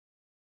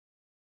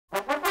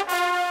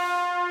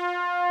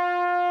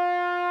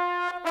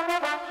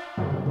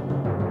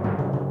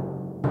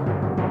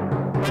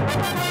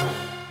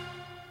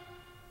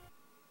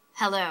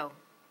Hello,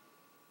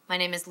 my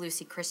name is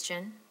Luci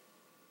Christian.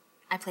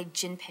 I played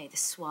Jinpei the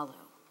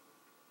Swallow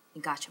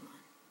in Gatchaman,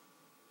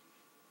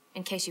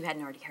 in case you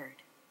hadn't already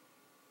heard.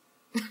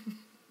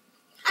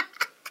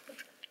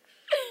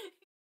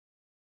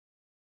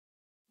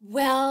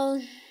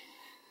 Well,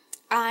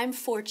 I'm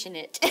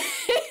fortunate.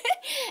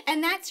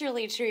 And that's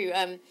really true.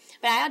 But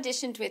I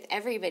auditioned with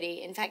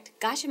everybody. In fact,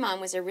 Gatchaman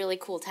was a really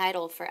cool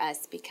title for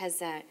us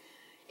because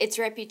its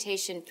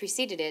reputation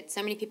preceded it.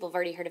 So many people have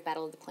already heard of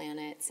Battle of the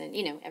Planets and,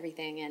 you know,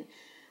 everything.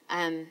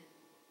 And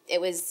it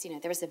was, you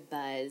know, there was a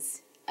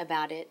buzz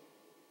about it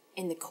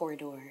in the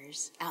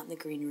corridors, out in the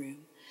green room.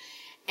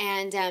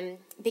 And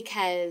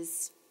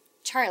because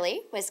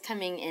Charlie was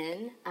coming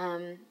in,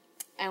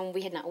 and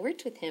we had not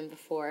worked with him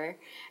before,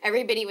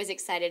 everybody was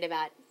excited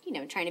about, you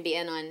know, trying to be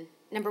in on,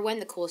 number one,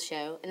 the cool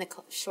show, and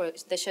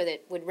the show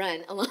that would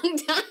run a long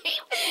time,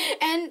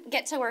 and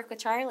get to work with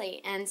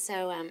Charlie. And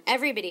so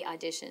everybody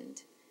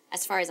auditioned,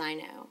 as far as I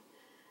know.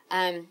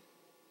 And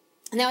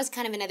that was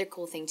kind of another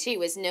cool thing, too,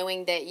 was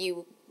knowing that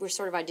you were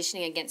sort of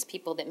auditioning against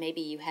people that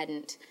maybe you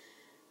hadn't,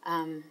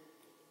 you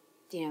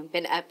know,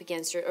 been up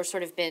against or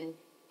sort of been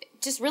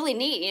just really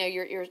neat.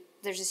 You know,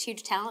 there's this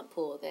huge talent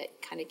pool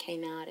that kind of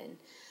came out. And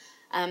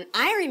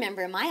I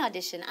remember my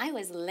audition, I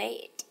was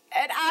late.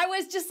 And I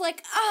was just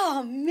like,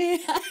 oh, man,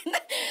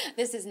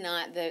 this is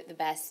not the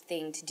best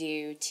thing to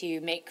do,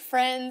 to make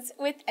friends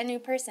with a new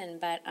person.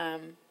 But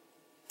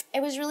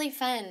it was really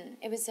fun.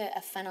 It was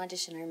a fun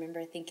audition. I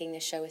remember thinking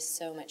the show was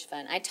so much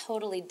fun. I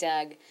totally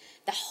dug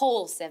the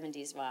whole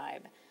 70s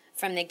vibe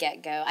from the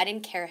get-go. I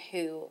didn't care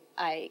who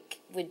I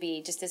would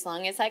be, just as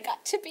long as I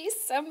got to be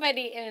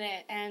somebody in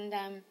it.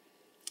 And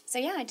so,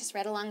 yeah, I just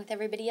read along with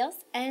everybody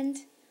else. And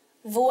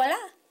voila,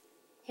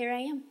 here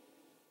I am.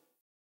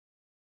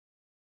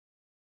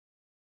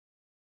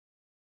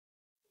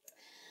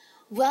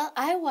 Well,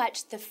 I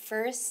watched the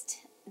first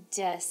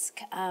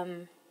disc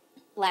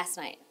last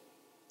night,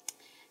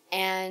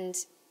 and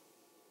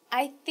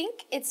I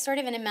think it's sort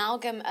of an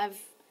amalgam of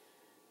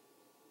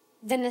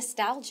the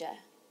nostalgia.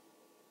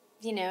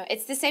 You know,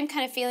 it's the same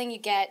kind of feeling you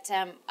get,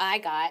 I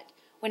got,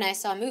 when I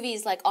saw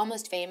movies like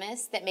Almost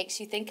Famous that makes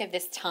you think of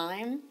this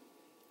time,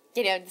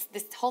 you know,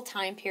 this whole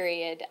time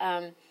period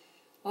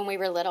when we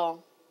were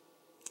little,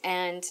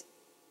 and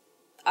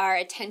our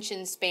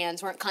attention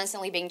spans weren't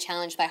constantly being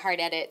challenged by hard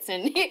edits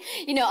and,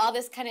 you know, all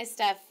this kind of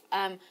stuff.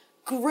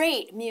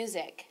 Great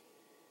music.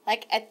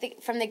 Like,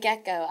 from the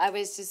get-go, I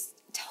was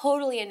just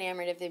totally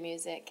enamored of the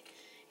music.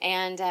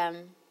 And, I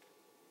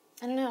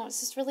don't know,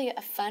 it's just really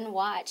a fun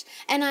watch.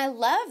 And I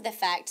love the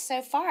fact,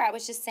 so far, I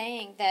was just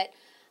saying that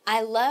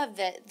I love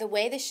that the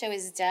way the show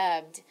is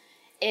dubbed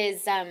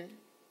is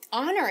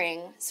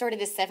honoring sort of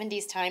the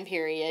 70s time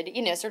period,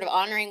 you know, sort of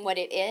honoring what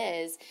it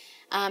is.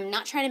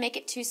 Not trying to make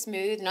it too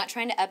smooth, not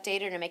trying to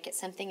update it or make it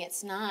something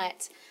it's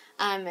not,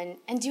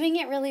 and doing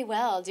it really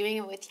well, doing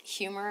it with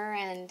humor,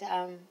 and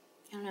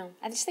I don't know,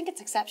 I just think it's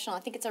exceptional.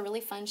 I think it's a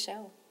really fun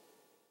show.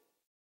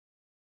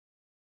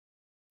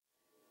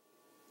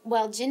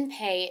 Well,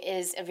 Jinpei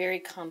is a very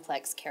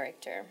complex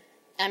character.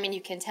 I mean,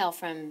 you can tell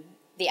from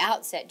the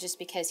outset just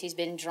because he's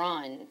been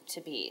drawn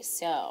to be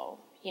so,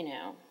 you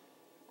know,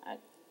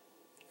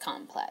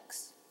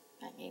 complex.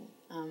 I mean,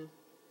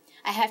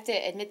 I have to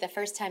admit, the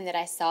first time that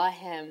I saw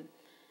him,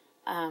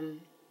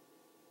 and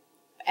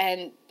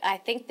I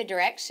think the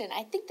direction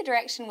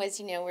was,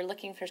 you know, we're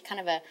looking for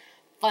kind of a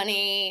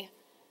funny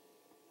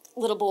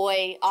little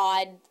boy,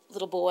 odd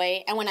little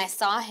boy. And when I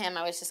saw him,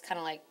 I was just kind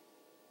of like,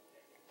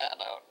 I don't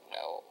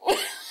know.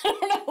 I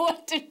don't know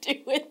what to do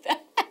with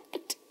that.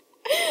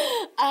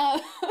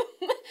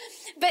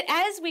 But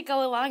as we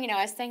go along, you know,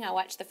 I was saying I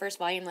watched the first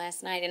volume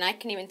last night, and I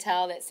can even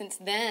tell that since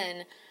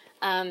then,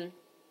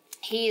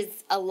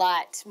 he's a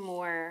lot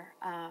more,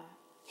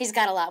 he's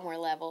got a lot more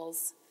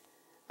levels.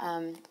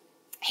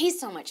 He's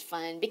so much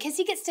fun because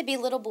he gets to be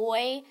little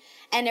boy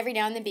and every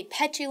now and then be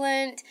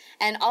petulant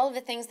and all of the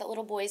things that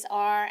little boys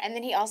are. And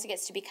then he also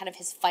gets to be kind of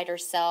his fighter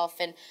self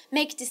and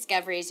make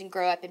discoveries and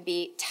grow up and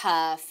be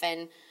tough.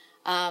 And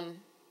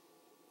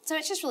so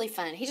it's just really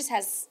fun. He just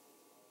has,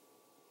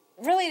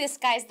 really the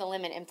sky's the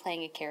limit in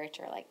playing a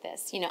character like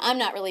this. You know, I'm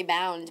not really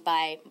bound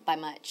by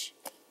much.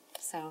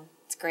 So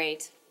it's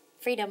great.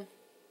 Freedom.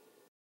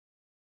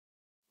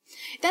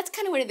 That's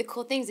kind of one of the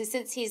cool things is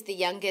since he's the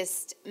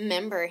youngest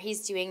member,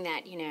 he's doing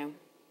that, you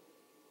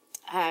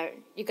know,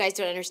 you guys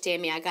don't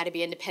understand me, I got to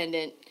be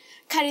independent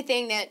kind of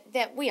thing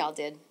that we all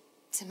did.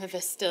 Some of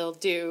us still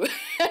do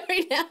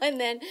every now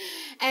and then.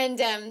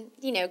 And,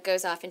 you know,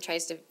 goes off and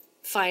tries to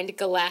find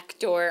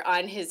Galactor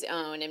on his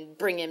own and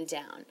bring him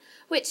down,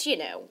 which, you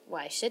know,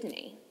 why shouldn't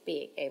he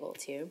be able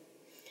to?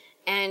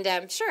 And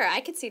sure, I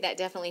could see that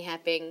definitely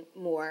happening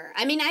more.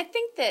 I mean, I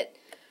think that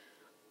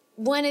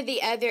one of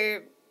the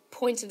other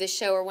points of the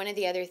show, or one of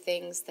the other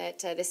things that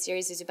this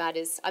series is about,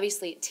 is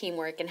obviously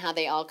teamwork and how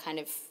they all kind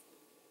of,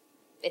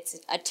 it's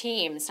a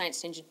team, a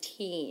Science Ninja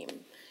team.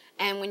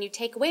 And when you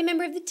take away a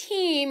member of the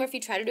team, or if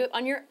you try to do it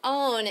on your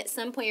own, at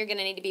some point you're going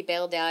to need to be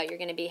bailed out. You're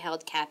going to be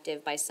held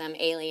captive by some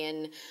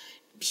alien,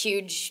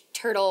 huge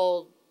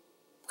turtle,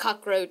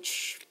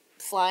 cockroach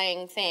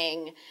flying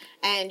thing,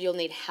 and you'll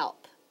need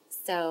help.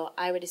 So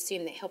I would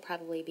assume that he'll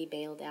probably be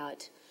bailed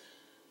out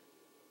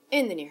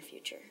in the near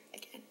future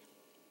again.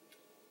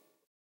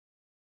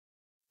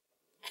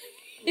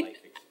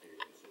 Life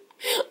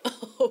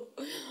experiences.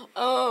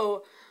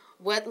 Oh,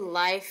 what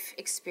life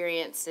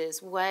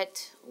experiences?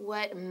 What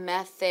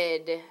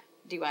method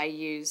do I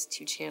use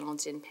to channel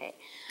Jinpei?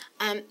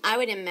 I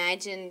would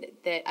imagine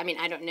that, I mean,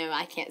 I don't know,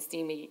 I can't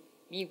see me,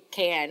 you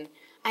can.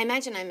 I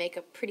imagine I make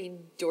a pretty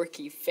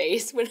dorky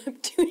face when I'm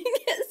doing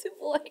his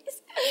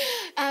voice.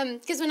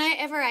 Because when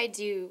I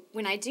do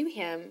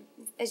him,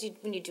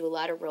 when you do a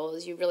lot of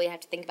roles, you really have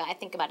to I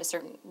think about a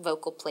certain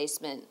vocal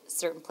placement, a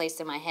certain place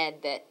in my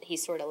head that he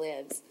sort of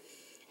lives.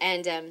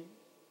 And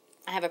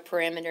I have a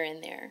perimeter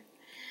in there.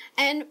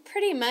 And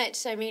pretty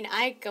much, I mean,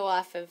 I go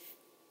off of,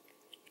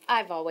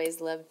 I've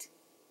always loved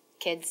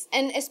kids,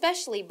 and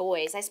especially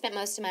boys. I spent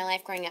most of my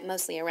life growing up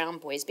mostly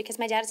around boys because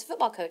my dad is a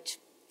football coach.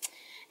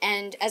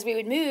 And as we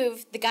would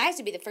move, the guys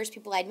would be the first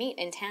people I'd meet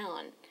in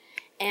town,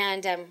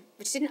 and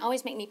which didn't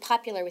always make me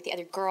popular with the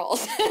other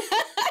girls.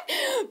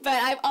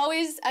 But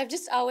I've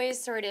just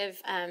always sort of,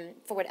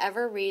 for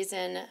whatever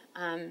reason,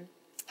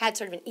 had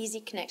sort of an easy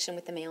connection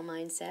with the male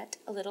mindset,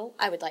 a little,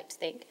 I would like to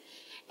think.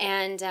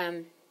 And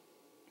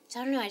so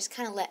I don't know, I just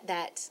kind of let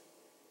that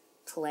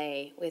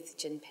play with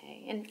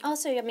Jinpei. And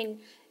also, I mean,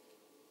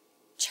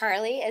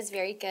 Charlie is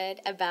very good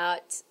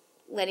about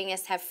letting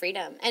us have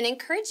freedom and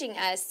encouraging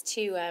us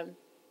to, you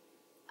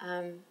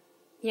know,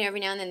 every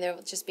now and then there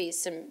will just be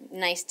some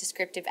nice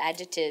descriptive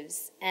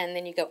adjectives, and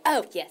then you go,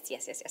 oh, yes.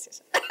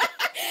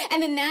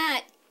 And then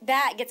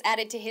that gets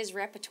added to his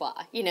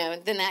repertoire, you know,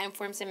 then that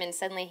informs him, and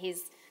suddenly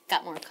he's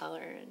got more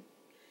color. And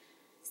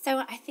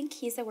so I think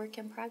he's a work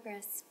in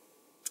progress.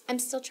 I'm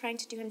still trying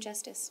to do him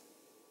justice.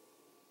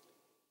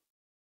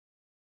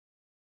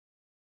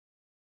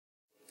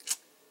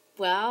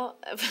 Well,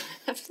 I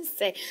have to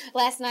say,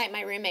 last night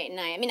my roommate and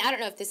I mean, I don't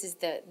know if this is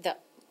the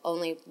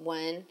only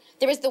one.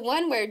 There was the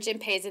one where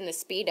Jinpei's in the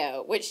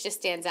Speedo, which just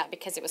stands out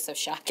because it was so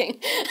shocking.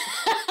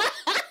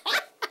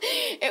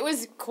 It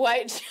was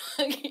quite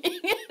shocking.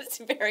 It's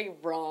very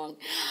wrong.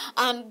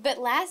 But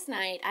last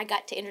night I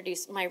got to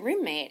introduce my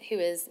roommate, who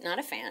is not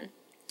a fan.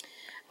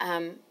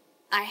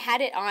 I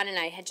had it on, and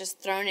I had just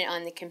thrown it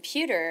on the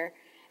computer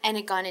and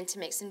had gone in to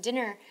make some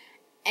dinner.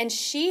 And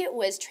she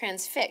was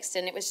transfixed,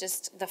 and it was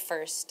just the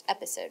first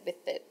episode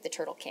with the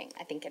Turtle King,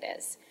 I think it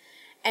is.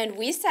 And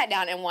we sat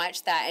down and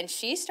watched that, and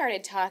she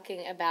started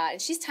talking about,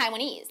 and she's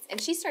Taiwanese, and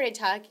she started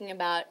talking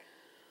about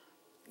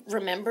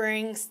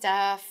remembering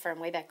stuff from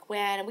way back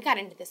when, and we got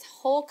into this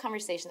whole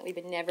conversation that we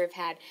would never have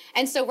had.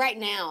 And so right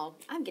now,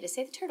 I'm going to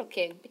say the Turtle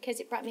King, because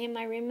it brought me and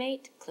my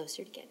roommate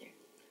closer together.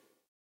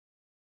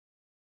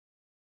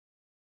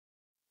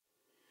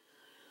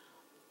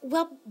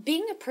 Well,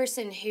 being a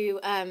person who,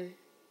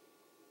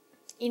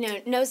 you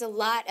know, knows a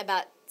lot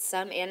about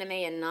some anime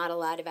and not a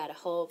lot about a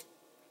whole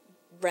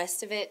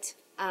rest of it,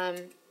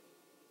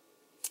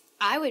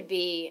 I would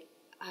be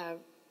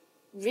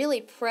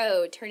really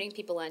pro turning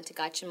people on to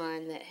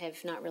Gatchaman that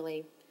have not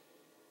really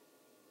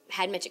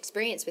had much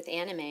experience with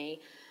anime,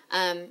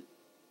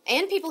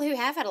 and people who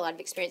have had a lot of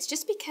experience,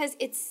 just because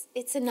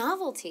it's a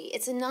novelty.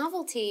 It's a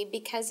novelty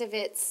because of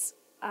its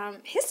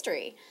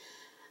history.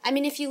 I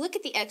mean, if you look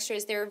at the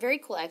extras, there are very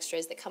cool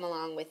extras that come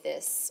along with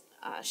this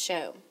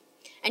show.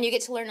 And you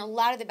get to learn a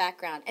lot of the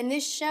background. And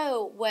this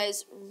show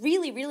was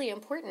really, really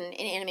important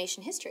in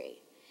animation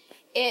history.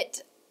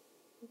 It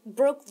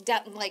broke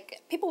down,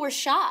 like, people were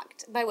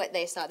shocked by what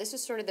they saw. This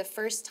was sort of the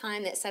first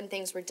time that some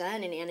things were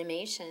done in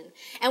animation.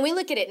 And we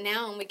look at it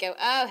now and we go,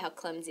 oh, how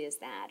clumsy is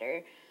that?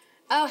 Or,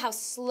 oh, how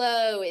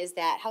slow is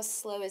that? How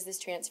slow is this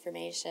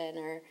transformation?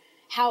 Or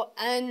how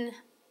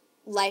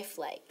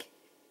unlifelike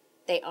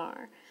they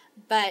are.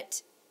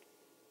 But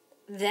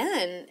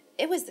then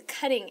it was the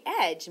cutting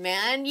edge,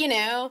 man, you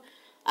know.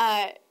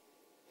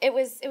 It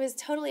was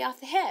totally off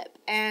the hip,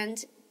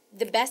 and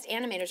the best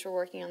animators were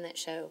working on that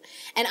show.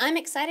 And I'm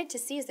excited to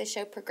see as the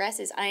show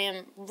progresses. I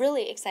am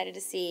really excited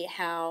to see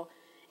how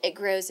it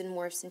grows and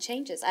morphs and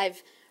changes.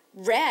 I've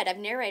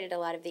narrated a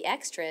lot of the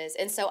extras,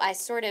 and so I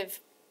sort of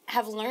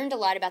have learned a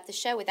lot about the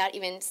show without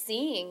even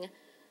seeing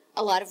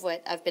a lot of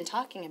what I've been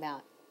talking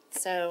about.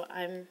 So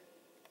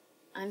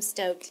I'm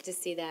stoked to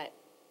see that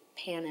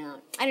pan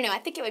out. I don't know, I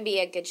think it would be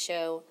a good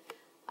show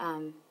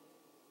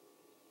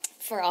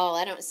for all.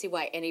 I don't see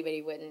why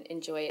anybody wouldn't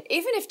enjoy it,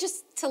 even if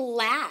just to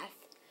laugh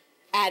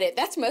at it.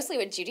 That's mostly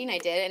what Judy and I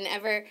did.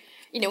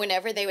 And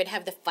whenever they would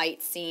have the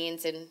fight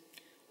scenes, and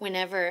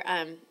whenever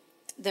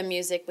the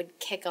music would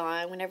kick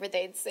on, whenever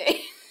they'd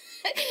say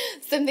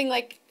something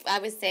like, I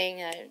was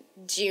saying,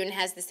 June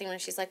has this thing when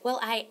she's like, well,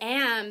 I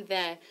am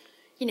the,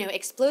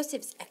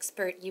 explosives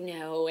expert,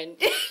 and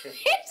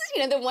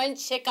it's, the one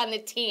chick on the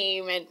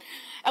team, and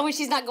when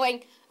she's not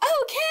going,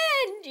 oh,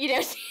 Ken,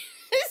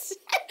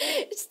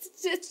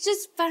 it's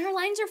just fun. Her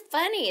lines are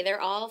funny. They're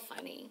all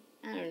funny.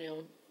 I don't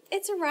know.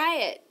 It's a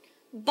riot.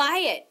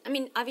 Buy it. I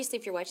mean, obviously,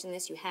 if you're watching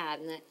this, you have,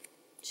 and that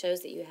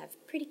shows that you have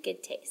pretty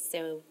good taste.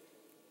 So,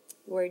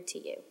 word to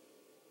you.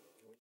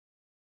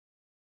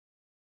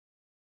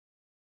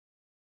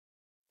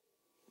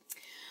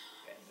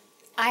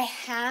 I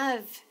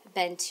have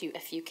been to a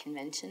few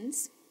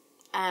conventions.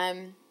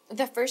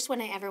 The first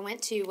one I ever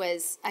went to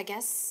was, I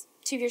guess,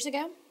 2 years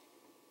ago.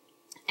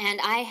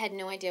 And I had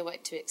no idea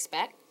what to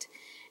expect.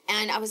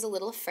 And I was a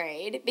little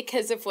afraid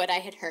because of what I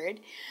had heard.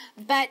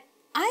 But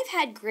I've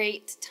had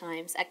great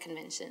times at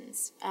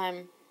conventions.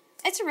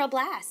 It's a real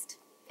blast.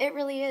 It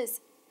really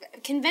is.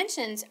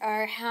 Conventions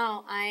are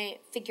how I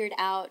figured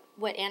out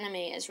what anime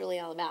is really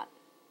all about.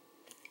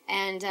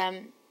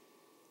 And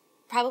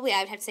probably I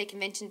would have to say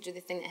conventions are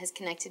the thing that has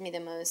connected me the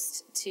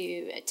most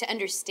to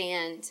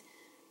understand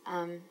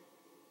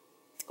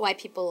why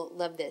people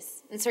love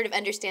this and sort of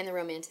understand the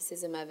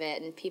romanticism of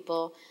it and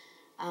people,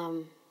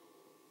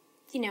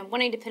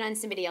 wanting to put on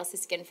somebody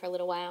else's skin for a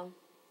little while.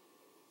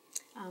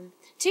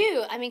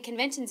 Two, I mean,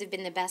 conventions have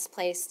been the best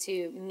place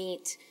to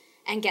meet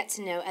and get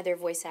to know other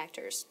voice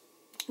actors,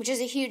 which is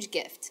a huge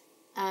gift.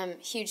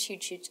 Huge,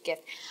 huge, huge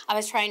gift. I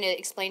was trying to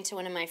explain to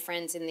one of my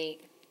friends in the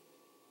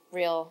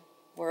real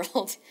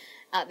world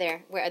out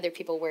there where other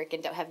people work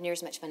and don't have near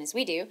as much fun as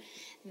we do,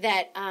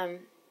 that,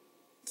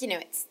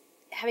 it's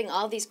having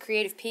all these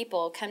creative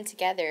people come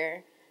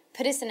together,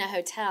 put us in a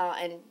hotel,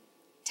 and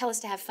tell us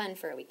to have fun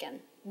for a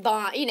weekend.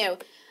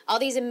 All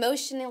these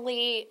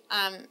emotionally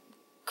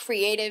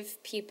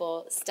creative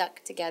people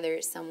stuck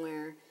together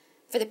somewhere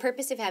for the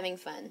purpose of having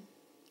fun.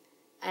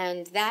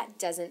 And that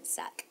doesn't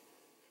suck.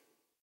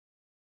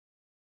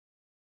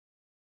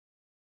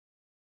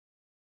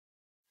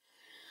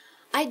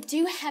 I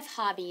do have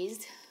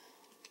hobbies.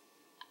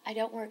 I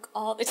don't work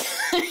all the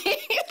time,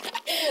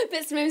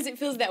 but sometimes it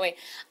feels that way.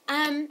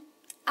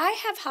 I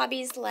have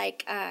hobbies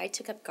like I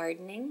took up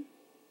gardening,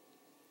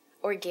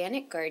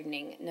 organic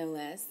gardening, no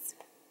less.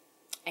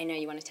 I know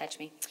you want to touch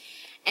me.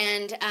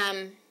 And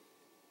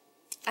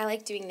I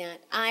like doing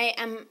that. I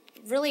am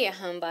really a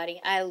homebody.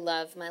 I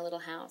love my little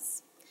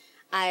house.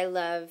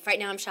 Right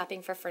now I'm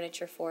shopping for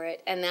furniture for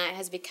it, and that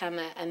has become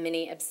a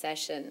mini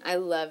obsession. I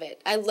love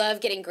it. I love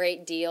getting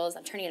great deals.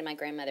 I'm turning into my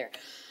grandmother.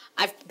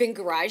 I've been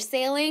garage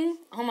sailing,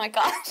 oh my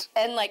gosh,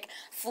 and like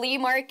flea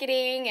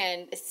marketing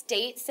and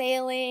estate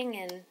sailing,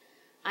 and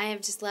I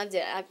have just loved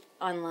it.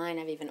 Online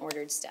I've even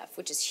ordered stuff,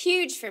 which is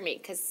huge for me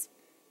because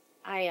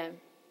I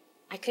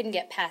couldn't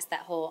get past that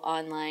whole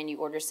online, you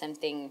order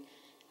something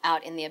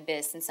out in the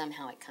abyss and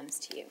somehow it comes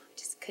to you.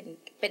 Just couldn't,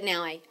 but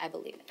now I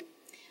believe it.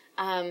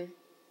 I'm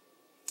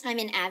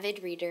an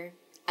avid reader.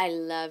 I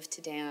love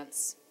to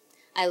dance.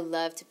 I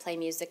love to play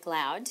music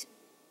loud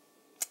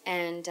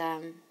and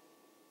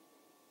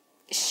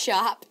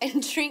shop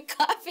and drink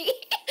coffee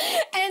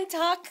and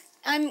talk.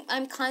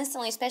 I'm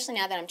constantly, especially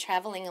now that I'm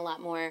traveling a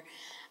lot more,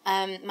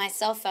 my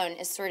cell phone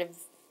is sort of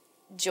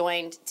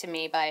joined to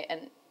me by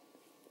an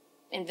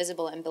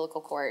invisible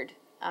umbilical cord.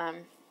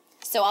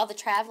 So all the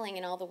traveling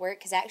and all the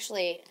work has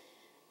actually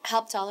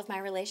helped all of my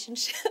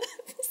relationships.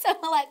 So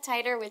I'm a lot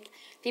tighter with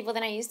people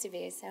than I used to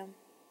be, so.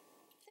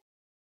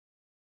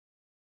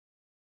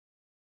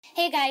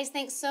 Hey guys,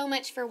 thanks so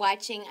much for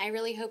watching. I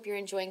really hope you're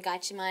enjoying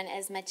Gatchaman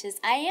as much as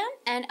I am,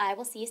 and I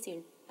will see you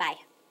soon. Bye.